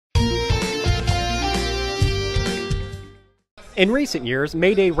In recent years,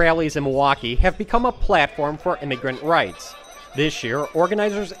 May Day rallies in Milwaukee have become a platform for immigrant rights. This year,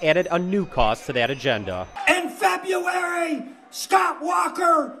 organizers added a new cause to that agenda. In February, Scott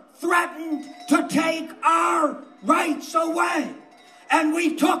Walker threatened to take our rights away. And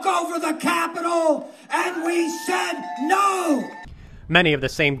we took over the Capitol and we said no. Many of the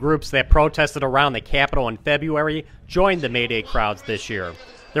same groups that protested around the Capitol in February joined the May Day crowds this year.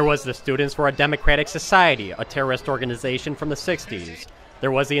 There was the Students for a Democratic Society, a terrorist organization from the 60s.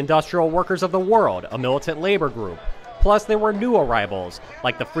 There was the Industrial Workers of the World, a militant labor group. Plus, there were new arrivals,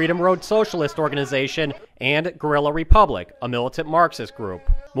 like the Freedom Road Socialist organization and Guerrilla Republic, a militant Marxist group.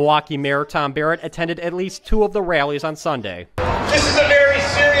 Milwaukee Mayor Tom Barrett attended at least 2 of the rallies on Sunday. This is a very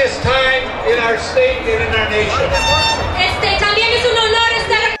serious time in our state and in our nation.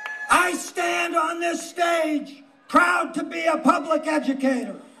 I stand on this stage proud to be a public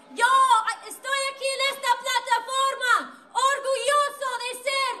educator. Yo estoy aquí en esta plataforma orgulloso de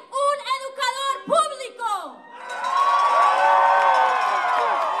ser un educador público.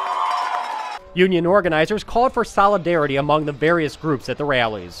 Union organizers called for solidarity among the various groups at the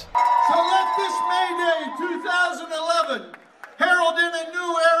rallies. So let this May Day 2011 herald in a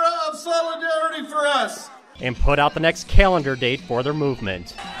new era of solidarity for us. And put out the next calendar date for their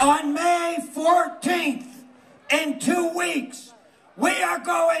movement. On May 14th, in 2 weeks, we are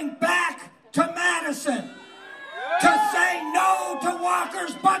going back to Madison to say no to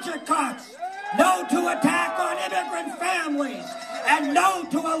Walker's budget cuts, no to attack on immigrant families, and no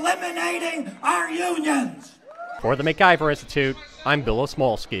to eliminating our unions. For the MacIver Institute, I'm Bill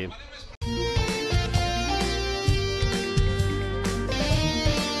Osmulski.